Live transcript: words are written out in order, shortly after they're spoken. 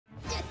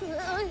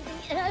Hi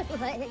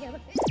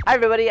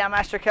everybody, I'm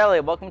Master Kelly.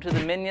 Welcome to the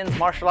Minions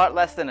martial art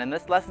lesson. In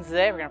this lesson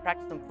today, we're going to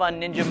practice some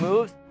fun ninja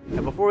moves.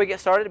 And before we get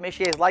started, make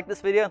sure you guys like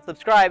this video and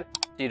subscribe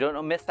so you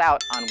don't miss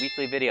out on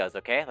weekly videos,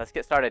 okay? Let's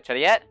get started.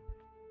 Chariot?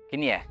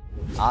 Kinye.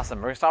 Awesome.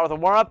 We're going to start with a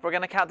warm-up. We're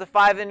going to count to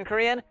 5 in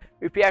Korean.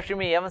 Repeat after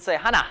me. I'm going to say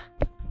Hana,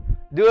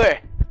 둘,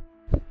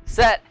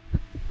 셋,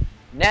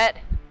 넷,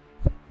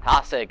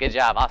 다섯. Good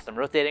job. Awesome.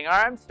 Rotating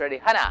arms. Ready?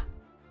 Hana,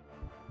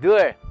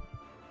 둘,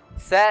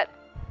 셋,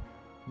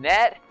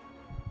 넷,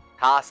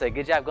 다섯.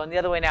 Good job. Going the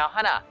other way now.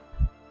 Hana,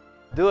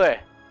 둘,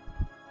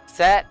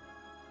 셋,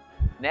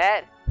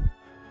 넷,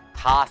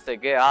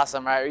 다섯. Good.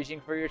 Awesome. All right.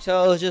 Reaching for your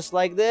toes just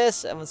like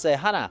this. I'm going to say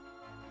Hana,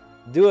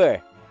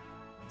 둘,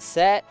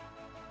 셋,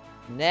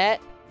 넷,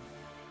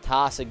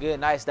 다섯.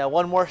 Good. Nice. Now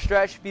one more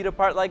stretch. Feet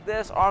apart like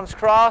this. Arms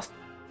crossed.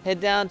 Head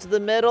down to the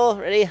middle.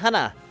 Ready?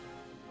 Hana,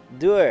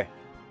 둘,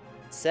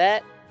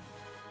 셋,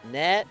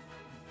 넷,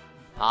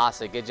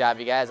 다섯. Good job,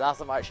 you guys.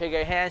 Awesome. All right. Shake out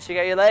your hands. Shake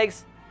out your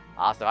legs.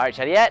 Awesome. All right.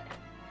 Chariot.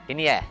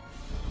 Kinye.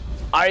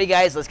 All right, you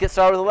guys. Let's get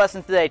started with the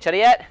lesson today.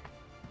 Chariot.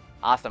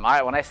 Awesome. All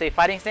right. When I say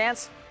fighting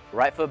stance,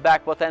 right foot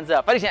back, both ends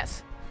up. Fighting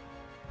stance.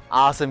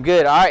 Awesome.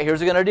 Good. All right. Here's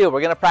what we're going to do.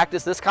 We're going to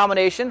practice this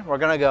combination. We're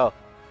going to go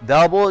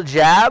double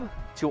jab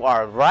to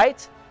our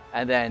right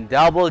and then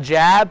double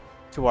jab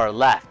to our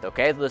left.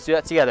 Okay. So let's do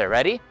that together.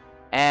 Ready?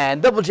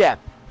 And double jab.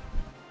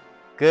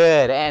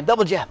 Good. And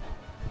double jab.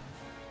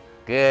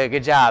 Good.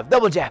 Good job.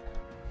 Double jab.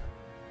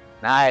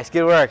 Nice.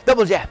 Good work.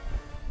 Double jab.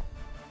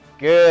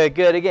 Good.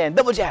 Good. Again.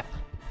 Double jab.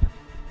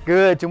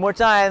 Good. 2 more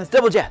times.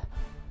 Double jab.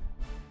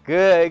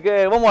 Good.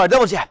 Good. 1 more.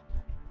 Double jab.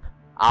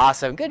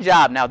 Awesome. Good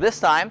job. Now this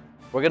time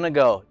we're going to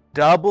go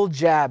double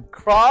jab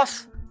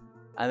cross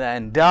and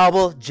then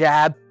double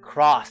jab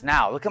cross.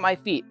 Now look at my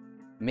feet.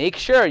 Make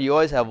sure you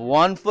always have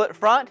 1 foot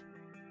front,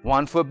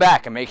 1 foot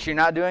back, and make sure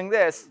you're not doing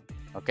this.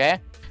 Okay?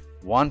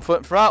 1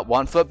 foot front,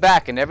 1 foot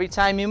back, and every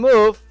time you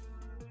move,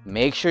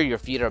 make sure your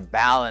feet are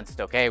balanced.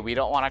 Okay? We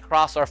don't want to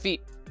cross our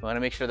feet. We want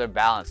to make sure they're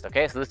balanced.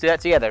 Okay? So let's do that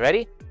together.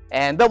 Ready?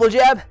 And double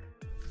jab,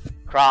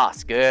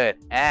 cross. Good.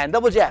 And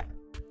double jab,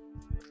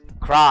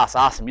 cross.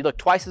 Awesome. You look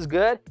twice as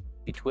good.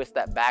 You twist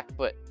that back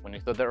foot when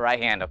you throw the right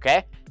hand.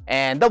 Okay?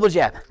 And double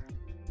jab,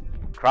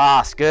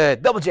 cross.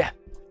 Good. Double jab,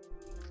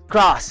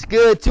 cross.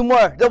 Good. 2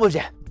 more. Double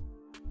jab,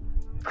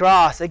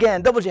 cross.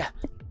 Again. Double jab,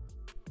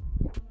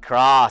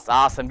 cross.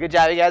 Awesome. Good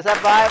job, you guys. High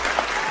five.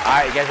 All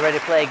right, you guys ready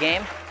to play a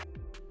game?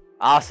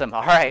 Awesome.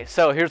 All right,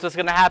 so here's what's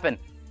going to happen.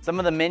 Some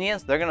of the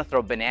minions, they're going to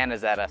throw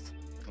bananas at us.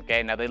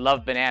 Okay, now they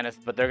love bananas,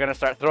 but they're going to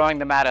start throwing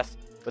them at us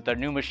with their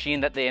new machine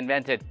that they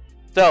invented.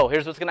 So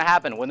here's what's going to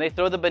happen. When they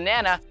throw the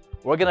banana,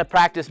 we're going to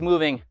practice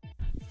moving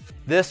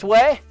this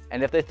way.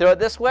 And if they throw it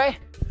this way,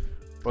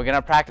 we're going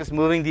to practice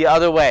moving the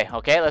other way.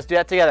 Okay, let's do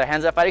that together.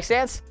 Hands up, fighting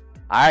stance.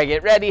 All right,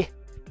 get ready.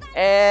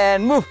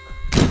 And move.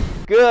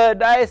 Good,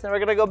 nice. And we're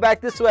going to go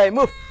back this way.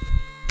 Move.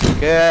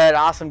 Good,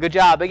 awesome. Good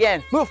job.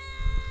 Again, move.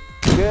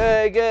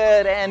 Good,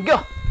 good. And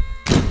go.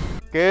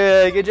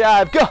 Good, good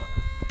job. Go.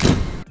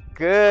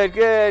 Good,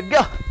 good.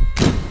 Go.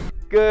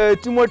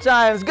 Good. 2 more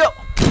times. Go.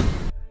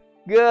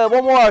 Good.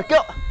 1 more.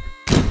 Go.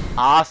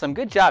 Awesome.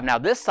 Good job. Now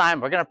this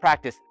time we're going to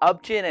practice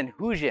upjin and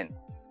hujin.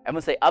 I'm going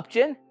to say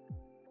upjin.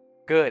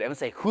 Good. I'm going to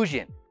say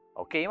hujin.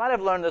 Okay, you might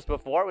have learned this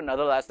before in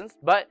other lessons,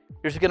 but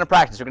you're just going to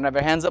practice. We're going to have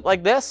our hands up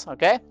like this,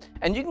 okay?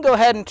 And you can go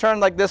ahead and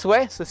turn like this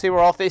way. So see, we're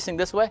all facing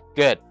this way.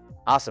 Good.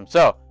 Awesome.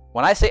 So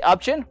when I say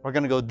upjin, we're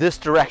going to go this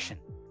direction.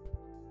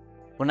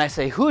 When I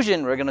say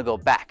hujin, we're going to go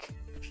back.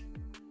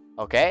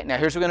 Okay, now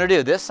here's what we're going to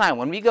do. This time,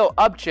 when we go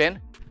upjin,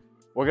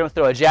 we're going to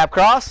throw a jab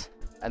cross.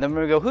 And then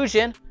when we go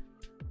hujin,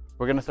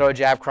 we're going to throw a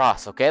jab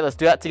cross. Okay, let's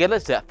do that together.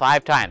 Let's do that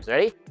 5 times.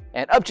 Ready?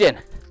 And upjin.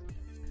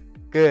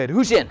 Good.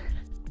 Hujin.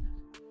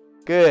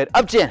 Good.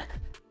 Upjin.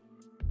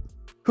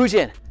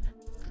 Hujin.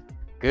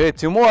 Good.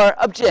 2 more.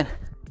 Upjin.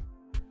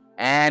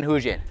 And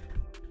hujin.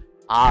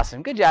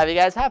 Awesome. Good job, you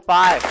guys. High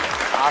five.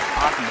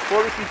 Awesome. Awesome.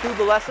 Before we conclude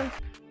the lesson,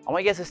 I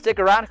want you guys to stick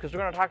around because we're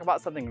going to talk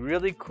about something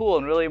really cool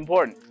and really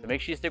important. So make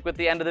sure you stick with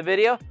the end of the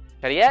video.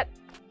 Chariot?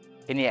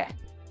 Kinye.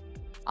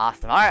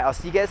 Awesome. All right. I'll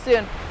see you guys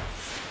soon.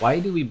 Why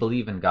do we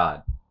believe in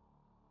God?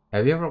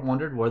 Have you ever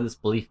wondered where this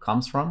belief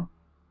comes from?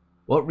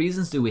 What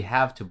reasons do we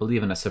have to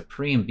believe in a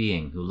supreme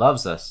being who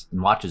loves us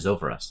and watches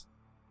over us?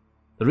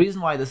 The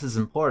reason why this is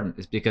important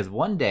is because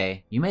one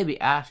day you may be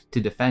asked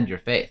to defend your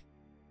faith.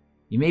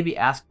 You may be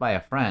asked by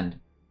a friend,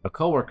 a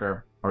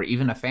coworker, or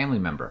even a family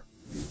member.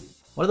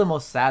 One of the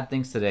most sad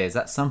things today is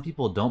that some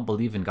people don't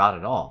believe in God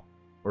at all,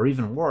 or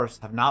even worse,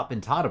 have not been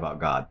taught about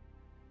God.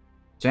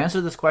 To answer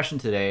this question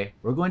today,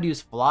 we're going to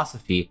use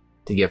philosophy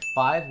to give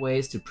 5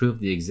 ways to prove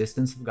the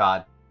existence of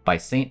God by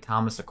St.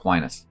 Thomas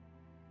Aquinas.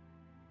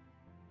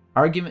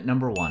 Argument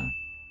number 1.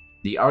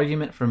 The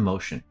argument from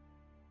motion.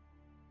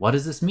 What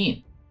does this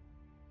mean?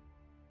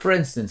 For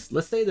instance,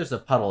 let's say there's a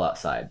puddle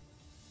outside.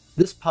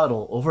 This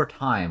puddle, over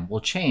time,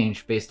 will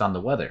change based on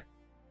the weather.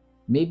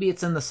 Maybe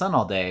it's in the sun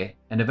all day,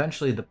 and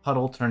eventually the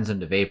puddle turns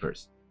into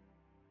vapors.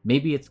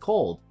 Maybe it's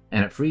cold,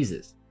 and it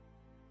freezes.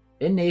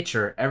 In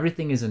nature,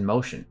 everything is in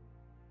motion.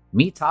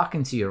 Me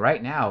talking to you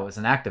right now is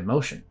an act of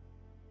motion.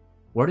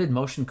 Where did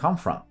motion come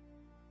from?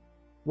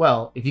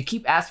 Well, if you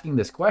keep asking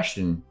this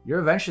question, you're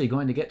eventually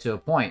going to get to a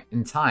point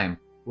in time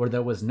where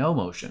there was no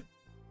motion.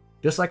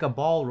 Just like a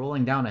ball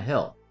rolling down a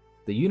hill,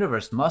 the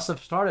universe must have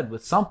started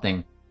with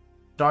something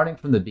starting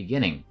from the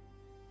beginning,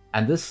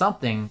 and this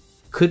something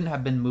couldn't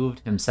have been moved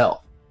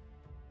himself.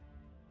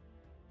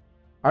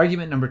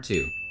 Argument number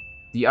 2.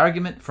 The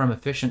argument from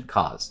efficient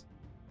cause.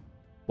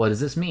 What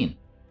does this mean?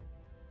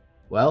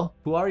 Well,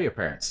 who are your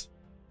parents?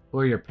 Who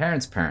are your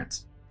parents'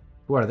 parents?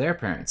 Who are their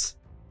parents?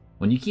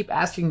 When you keep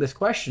asking this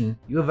question,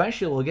 you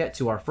eventually will get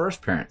to our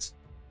first parents.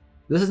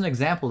 This is an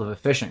example of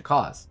efficient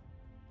cause.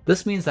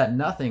 This means that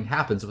nothing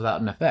happens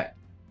without an effect.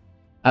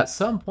 At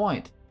some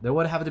point, there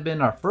would have to have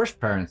been our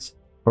first parents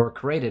who were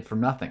created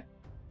from nothing.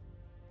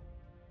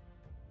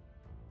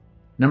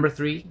 Number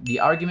 3, the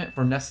argument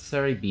for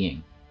necessary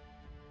being.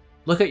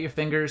 Look at your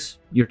fingers,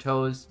 your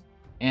toes,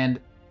 and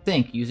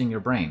think using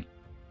your brain.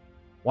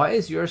 Why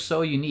is yours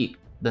so unique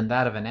than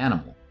that of an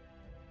animal?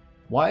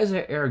 Why is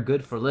our air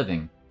good for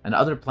living and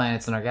other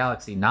planets in our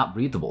galaxy not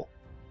breathable?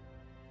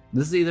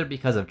 This is either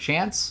because of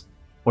chance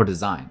or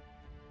design.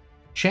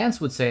 Chance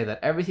would say that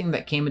everything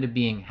that came into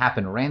being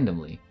happened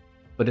randomly,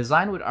 but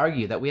design would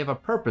argue that we have a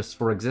purpose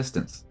for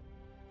existence.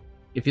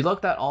 If you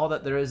looked at all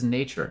that there is in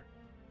nature,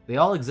 they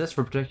all exist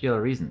for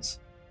particular reasons.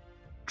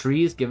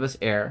 Trees give us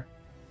air,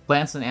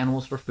 plants and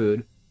animals for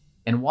food,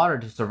 and water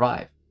to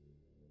survive.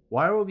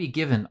 Why were we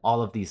given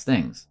all of these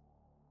things?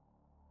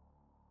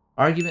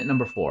 Argument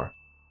number 4.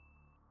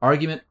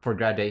 Argument for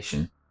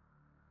gradation.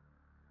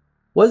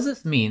 What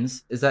this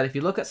means is that if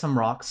you look at some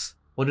rocks,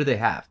 what do they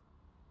have?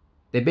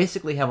 They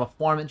basically have a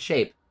form and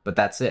shape, but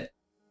that's it.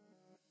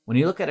 When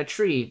you look at a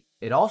tree,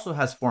 it also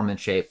has form and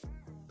shape,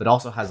 but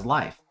also has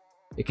life.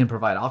 It can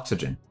provide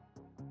oxygen.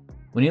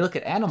 When you look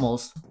at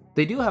animals,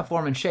 they do have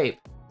form and shape,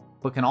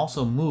 but can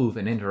also move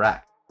and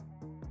interact.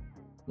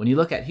 When you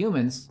look at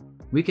humans,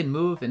 we can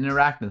move and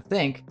interact and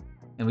think,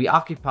 and we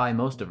occupy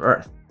most of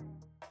Earth.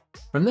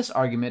 From this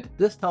argument,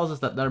 this tells us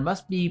that there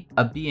must be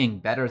a being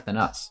better than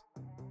us.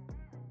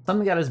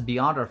 Something that is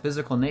beyond our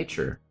physical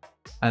nature,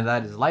 and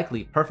that is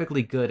likely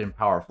perfectly good and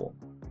powerful.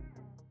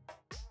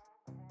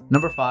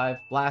 Number 5,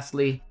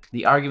 lastly,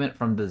 the argument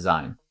from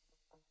design.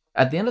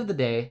 At the end of the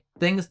day,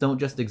 things don't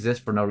just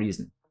exist for no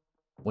reason.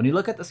 When you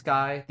look at the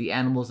sky, the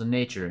animals in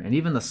nature, and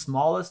even the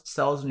smallest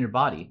cells in your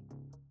body,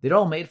 they're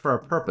all made for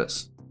a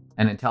purpose,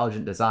 an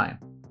intelligent design.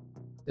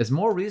 It's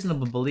more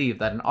reasonable to believe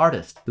that an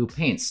artist who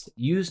paints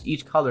used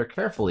each color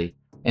carefully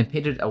and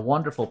painted a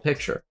wonderful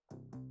picture,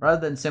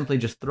 rather than simply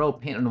just throw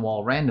paint on the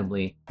wall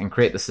randomly and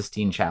create the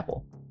Sistine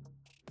Chapel.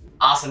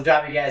 Awesome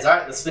job, you guys. All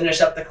right, let's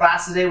finish up the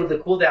class today with the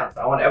cool down.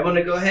 So I want everyone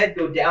to go ahead,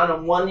 go down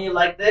on one knee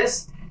like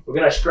this. We're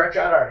gonna stretch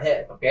out our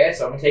hip, okay?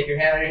 So I'm gonna take your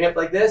hand on your hip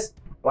like this.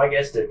 I want you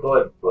guys to go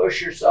ahead and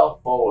push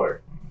yourself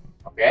forward.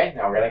 Okay,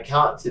 now we're gonna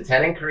count to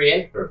 10 in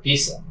Korean for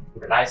pizza.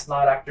 For nice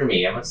nod after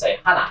me. I'm gonna say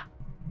하나,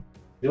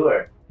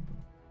 둘,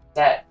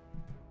 셋,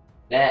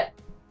 넷,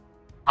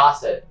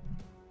 다섯,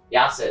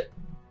 여섯,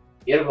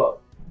 일곱,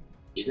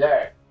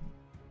 여덟,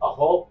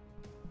 아홉.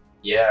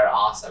 Yeah,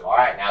 awesome. All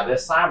right, now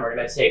this time we're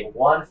gonna take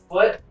one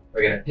foot.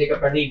 We're gonna pick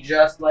up our knee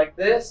just like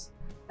this,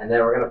 and then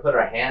we're gonna put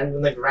our hands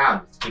on the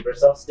ground. Just keep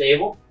ourselves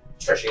stable,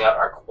 stretching out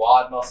our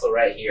quad muscle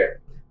right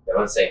here. Then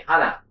we'll say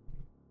하나,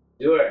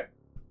 둘,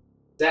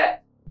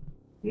 셋,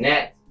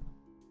 넷,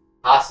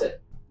 다섯,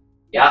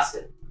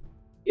 여섯,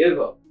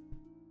 일곱,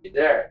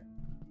 여덟,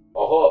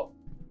 아홉.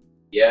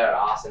 Yeah,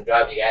 awesome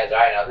job, you guys. All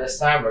right, now this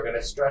time we're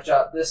gonna stretch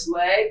out this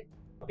leg.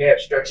 Okay,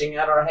 stretching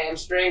out our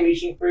hamstring,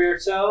 reaching for your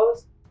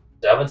toes.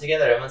 So everyone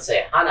together, everyone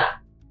say 하나,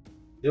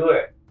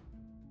 둘,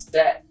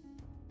 셋,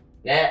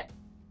 넷,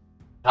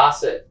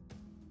 다섯,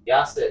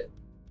 여섯,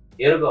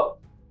 일곱,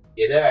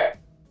 여덟,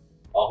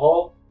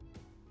 아홉.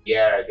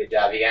 Yeah, good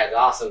job, you guys.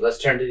 Awesome. Let's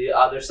turn to the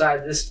other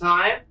side this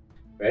time.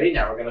 Ready?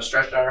 Now we're gonna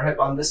stretch our hip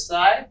on this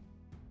side.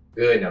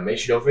 Good. Now make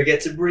sure don't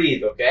forget to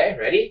breathe. Okay,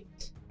 ready?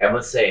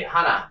 Everyone say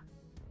하나,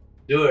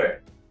 둘,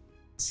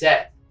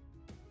 셋,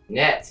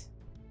 넷,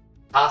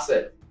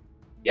 다섯,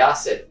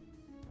 여섯,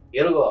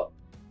 일곱,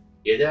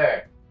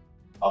 여덟,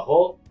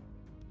 아홉.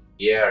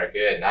 Yeah,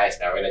 good, nice.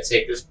 Now we're gonna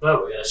take this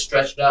foot, we're gonna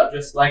stretch it out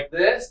just like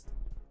this.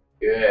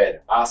 Good,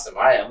 awesome.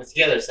 All right, everyone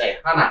together say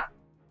하나,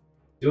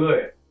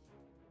 둘,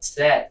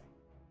 셋,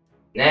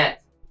 넷,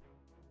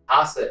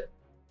 다섯,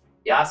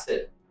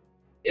 여섯,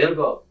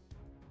 일곱,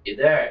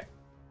 여덟,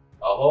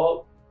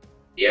 아홉.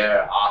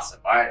 Yeah, awesome.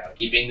 All right, I'm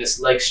keeping this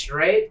leg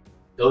straight,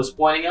 toes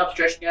pointing up,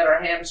 stretching out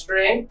our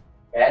hamstring.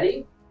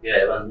 Ready?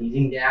 Good. I'm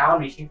leaning down,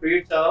 reaching for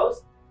your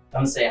toes. I'm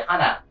gonna say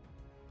하나,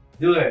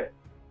 둘,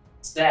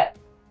 셋,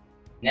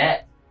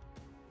 넷,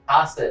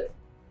 다섯,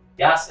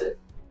 여섯,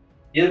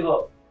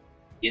 일곱,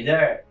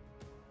 여덟,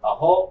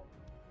 아홉.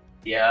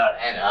 Yeah,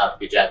 and up.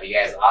 Good job, you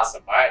guys.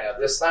 Awesome. All right, now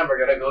this time we're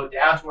gonna go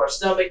down to our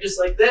stomach just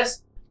like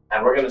this,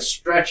 and we're gonna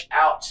stretch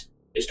out.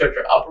 You stretch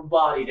your upper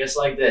body just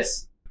like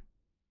this.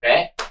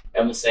 Okay?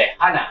 And we'll say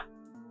하나,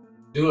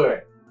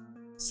 둘,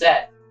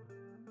 셋,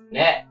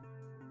 넷,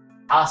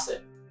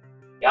 다섯,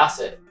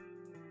 여섯,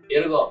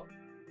 Irgo.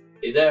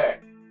 Either.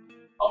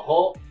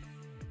 Aho.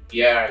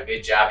 Yeah,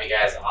 good job, you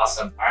guys.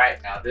 Awesome. All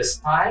right, now this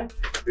time,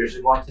 here's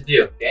what we're going to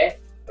do, okay?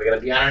 We're going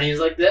to be on our knees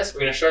like this. We're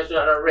going to stretch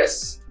out our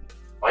wrists. I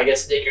want you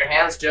guys to take your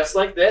hands just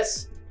like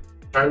this.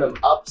 Turn them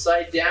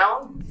upside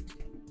down.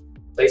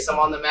 Place them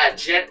on the mat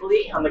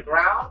gently on the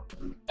ground.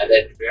 And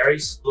then very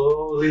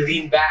slowly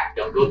lean back.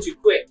 Don't go too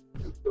quick.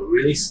 But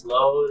really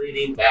slowly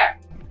lean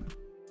back.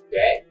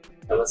 Okay?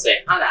 And let's say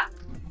Hana.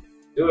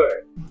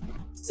 Dur.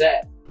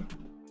 Set.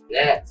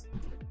 Net.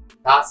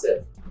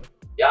 Tasit.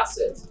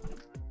 Yasit.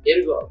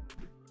 Irgo.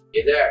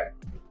 Either.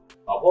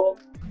 Aho.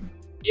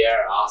 Yeah,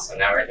 awesome.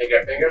 Now we're gonna take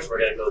our fingers. We're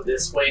gonna go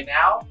this way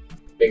now.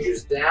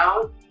 Fingers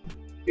down.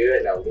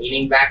 Good. Now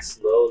leaning back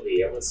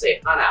slowly. I'm gonna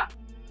say Hana.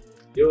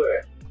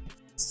 Dur.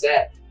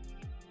 Set.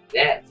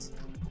 Net.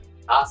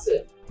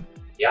 Tasit.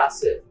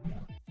 Yasit.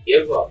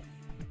 Irgo.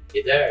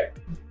 Either.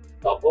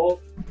 Aho.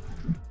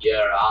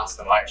 You're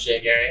awesome. All right,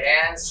 shake your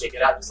hands. Shake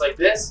it out just like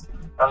this.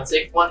 I'm gonna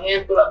take one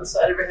hand, put it on the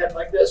side of your head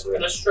like this. We're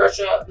gonna stretch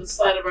out the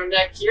side of our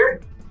neck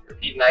here.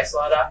 Repeat nice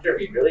loud after.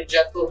 Be really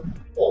gentle.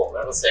 Hold.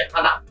 I'm gonna say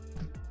Hana.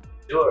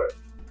 Dur.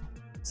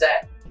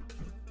 Set.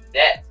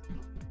 Net.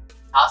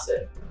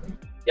 Tasit.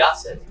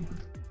 Yasit.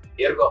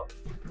 Irgo.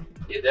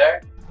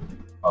 Either.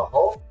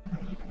 Aho.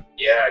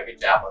 Yeah, good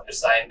job. Other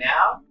side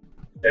now.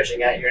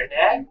 Stretching out your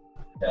neck.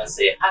 Gonna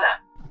say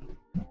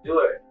Hana.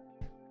 Dur.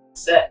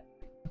 Set.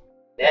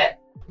 Net.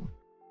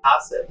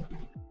 Tasit.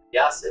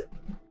 Yasit.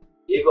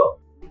 Irgo.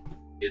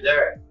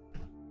 Either.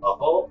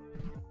 Aho.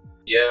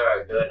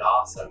 Yeah, good,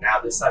 awesome.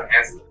 Now this time,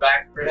 hands at the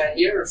back of your head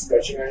here,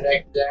 stretching your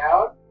neck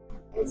down.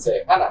 And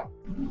say Hana.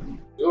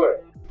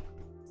 Dur.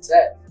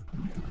 Set.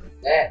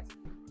 Net.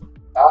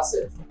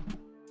 Tasit.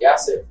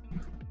 Yasit.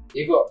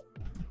 Irgo.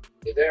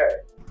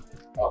 Either.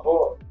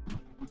 Aho.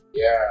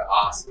 Yeah,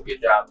 awesome.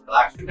 Good job.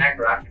 Relax your neck,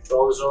 relax your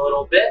shoulders a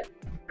little bit.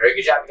 Very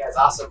good job, you guys.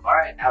 Awesome. All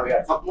right, now we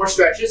got a couple more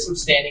stretches, some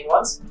standing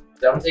ones.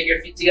 So I'm gonna take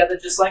your feet together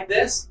just like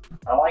this.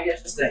 I want you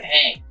guys just to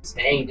hang. Just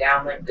hang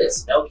down like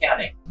this. No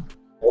counting.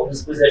 Hold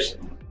this position.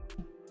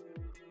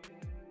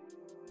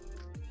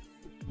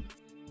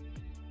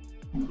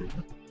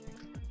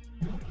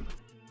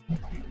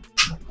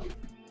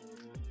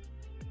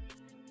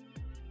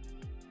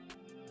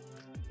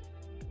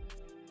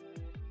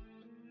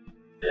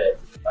 Good.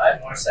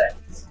 5 more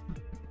seconds.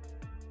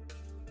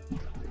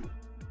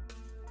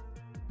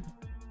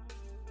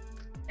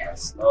 And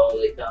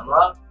slowly come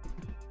up.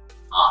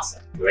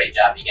 Awesome. Great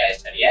job, you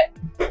guys. Ready yet?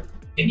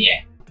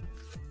 Yeah.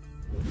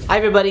 Hi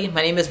everybody,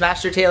 my name is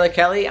Master Taylor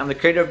Kelly. I'm the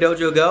creator of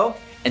Dojo Go,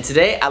 and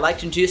today I'd like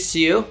to introduce to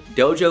you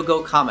Dojo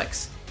Go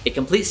Comics, a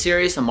complete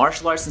series of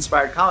martial arts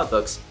inspired comic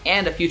books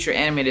and a future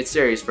animated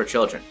series for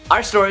children.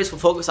 Our stories will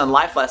focus on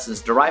life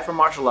lessons derived from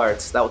martial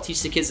arts that will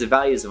teach the kids the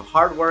values of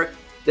hard work,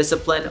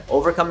 discipline,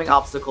 overcoming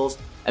obstacles,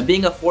 and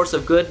being a force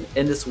of good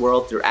in this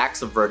world through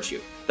acts of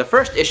virtue. The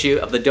first issue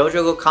of the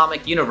Dojo Go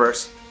comic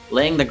universe,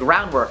 laying the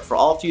groundwork for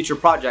all future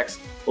projects,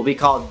 will be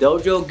called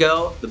Dojo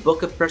Go, The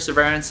Book of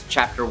Perseverance,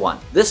 Chapter 1.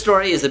 This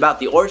story is about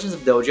the origins of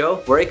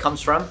Dojo, where he comes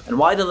from, and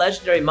why the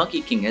legendary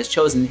Monkey King has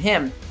chosen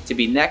him to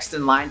be next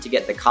in line to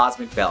get the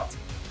Cosmic Belt.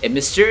 A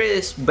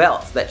mysterious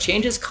belt that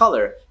changes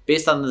color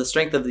based on the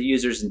strength of the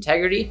user's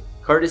integrity,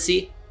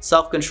 courtesy,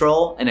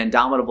 self-control, and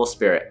indomitable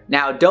spirit.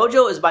 Now,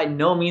 Dojo is by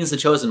no means the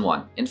chosen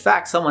one. In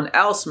fact, someone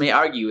else may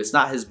argue it's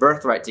not his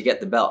birthright to get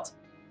the belt.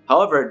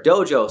 However,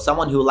 Dojo,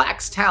 someone who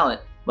lacks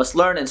talent, must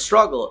learn and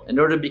struggle in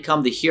order to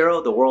become the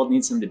hero the world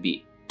needs him to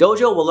be.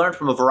 Dojo will learn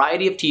from a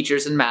variety of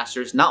teachers and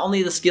masters not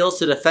only the skills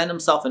to defend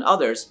himself and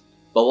others,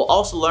 but will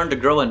also learn to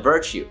grow in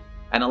virtue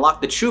and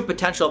unlock the true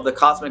potential of the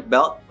Cosmic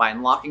Belt by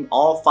unlocking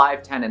all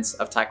 5 tenets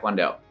of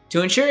Taekwondo.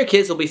 To ensure your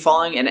kids will be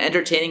following an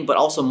entertaining but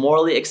also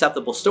morally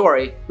acceptable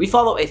story, we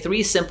follow a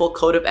 3 simple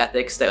code of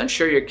ethics that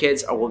ensure your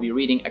kids will be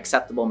reading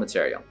acceptable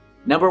material.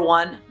 Number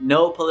 1,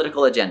 no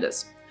political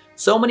agendas.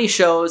 So many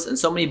shows and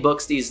so many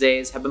books these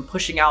days have been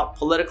pushing out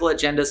political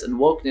agendas and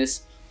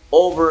wokeness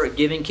over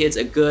giving kids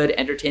a good,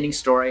 entertaining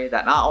story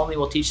that not only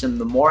will teach them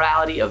the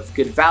morality of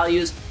good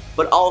values,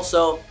 but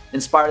also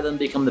inspire them to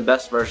become the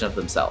best version of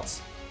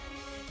themselves.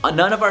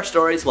 None of our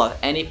stories will have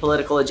any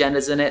political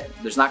agendas in it.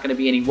 There's not going to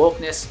be any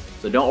wokeness,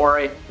 so don't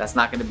worry, that's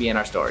not going to be in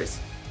our stories.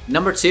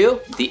 Number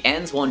 2, the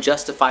ends won't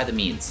justify the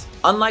means.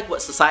 Unlike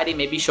what society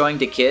may be showing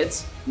to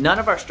kids, none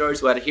of our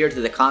stories will adhere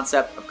to the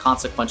concept of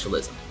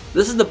consequentialism.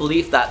 This is the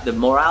belief that the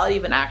morality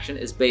of an action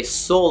is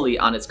based solely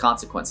on its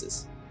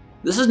consequences.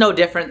 This is no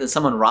different than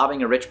someone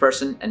robbing a rich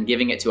person and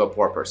giving it to a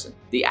poor person.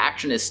 The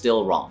action is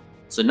still wrong.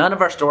 So none of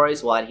our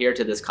stories will adhere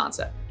to this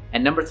concept.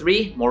 And number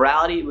 3,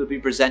 morality will be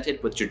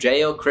presented with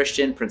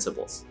Judeo-Christian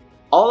principles.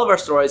 All of our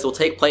stories will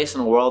take place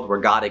in a world where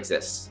God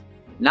exists.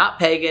 Not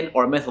pagan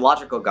or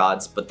mythological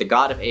gods, but the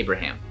God of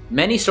Abraham.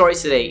 Many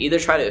stories today either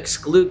try to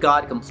exclude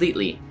God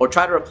completely or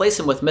try to replace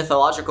him with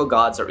mythological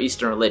gods or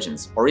Eastern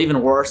religions, or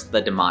even worse, the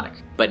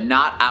demonic. But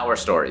not our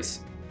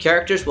stories.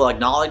 Characters will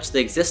acknowledge the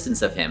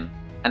existence of him,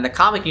 and the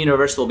comic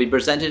universe will be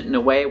presented in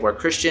a way where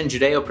Christian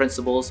Judeo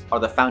principles are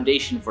the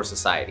foundation for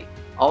society.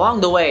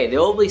 Along the way, there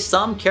will be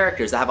some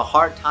characters that have a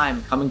hard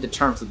time coming to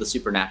terms with the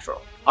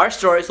supernatural. Our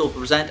stories will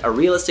present a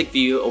realistic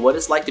view of what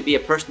it's like to be a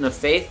person of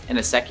faith in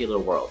a secular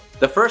world.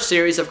 The first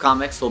series of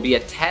comics will be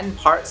a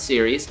 10-part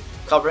series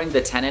covering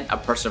the tenet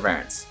of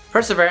perseverance.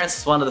 Perseverance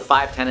is one of the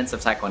 5 tenets of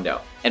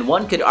Taekwondo, and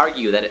one could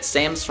argue that it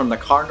stems from the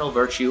cardinal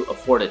virtue of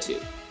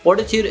fortitude.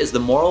 Fortitude is the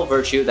moral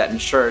virtue that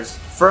ensures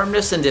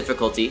firmness in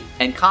difficulty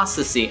and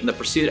constancy in the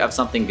pursuit of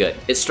something good.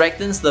 It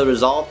strengthens the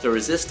resolve to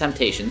resist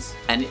temptations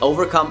and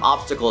overcome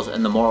obstacles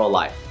in the moral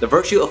life. The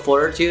virtue of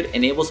fortitude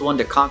enables one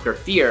to conquer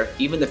fear,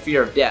 even the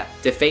fear of death,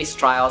 to face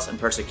trials and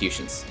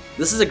persecutions.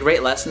 This is a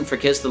great lesson for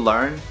kids to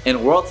learn in a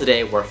world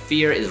today where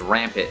fear is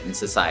rampant in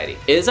society.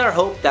 It is our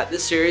hope that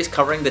this series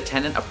covering the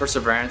tenet of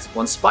perseverance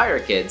will inspire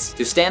kids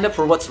to stand up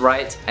for what's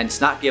right and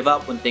to not give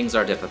up when things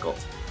are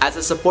difficult. As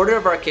a supporter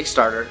of our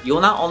Kickstarter, you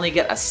will not only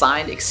get a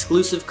signed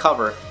exclusive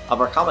cover of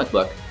our comic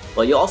book,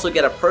 but you'll also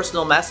get a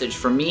personal message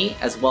from me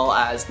as well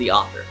as the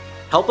author.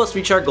 Help us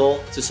reach our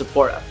goal to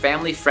support a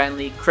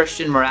family-friendly,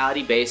 Christian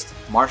morality-based,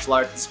 martial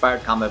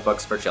arts-inspired comic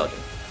books for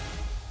children.